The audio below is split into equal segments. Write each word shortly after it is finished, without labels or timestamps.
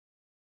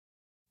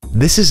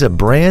This is a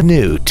brand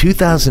new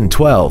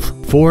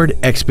 2012 Ford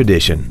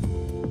Expedition.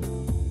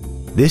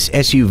 This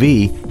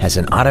SUV has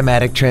an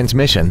automatic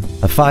transmission,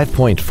 a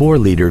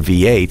 5.4-liter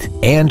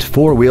V8, and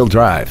four-wheel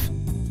drive.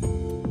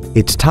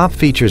 Its top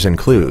features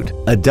include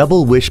a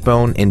double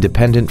wishbone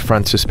independent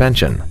front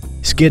suspension,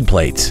 skid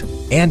plates,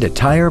 and a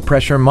tire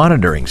pressure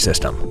monitoring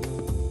system.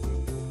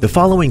 The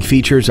following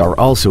features are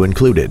also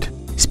included: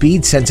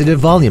 speed-sensitive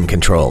volume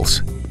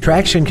controls,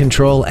 traction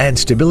control and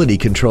stability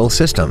control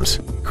systems,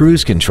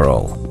 cruise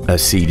control, a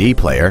CD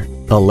player,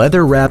 a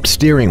leather-wrapped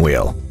steering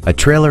wheel, a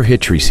trailer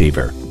hitch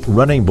receiver,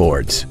 running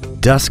boards,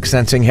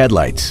 dusk-sensing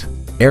headlights,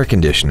 air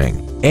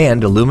conditioning,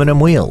 and aluminum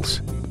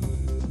wheels.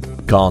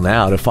 Call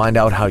now to find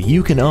out how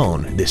you can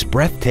own this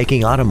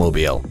breathtaking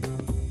automobile.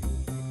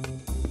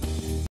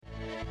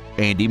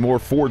 Andy Mohr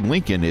Ford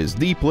Lincoln is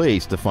the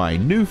place to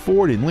find new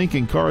Ford and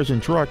Lincoln cars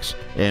and trucks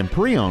and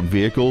pre-owned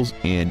vehicles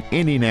in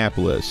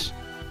Indianapolis.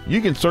 You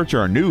can search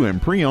our new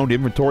and pre-owned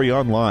inventory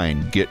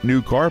online, get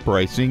new car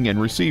pricing, and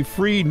receive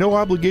free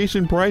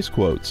no-obligation price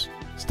quotes.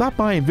 Stop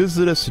by and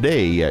visit us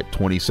today at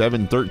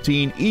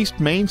 2713 East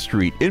Main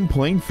Street in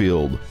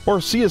Plainfield, or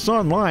see us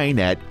online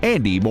at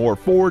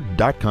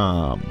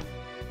andymohrford.com.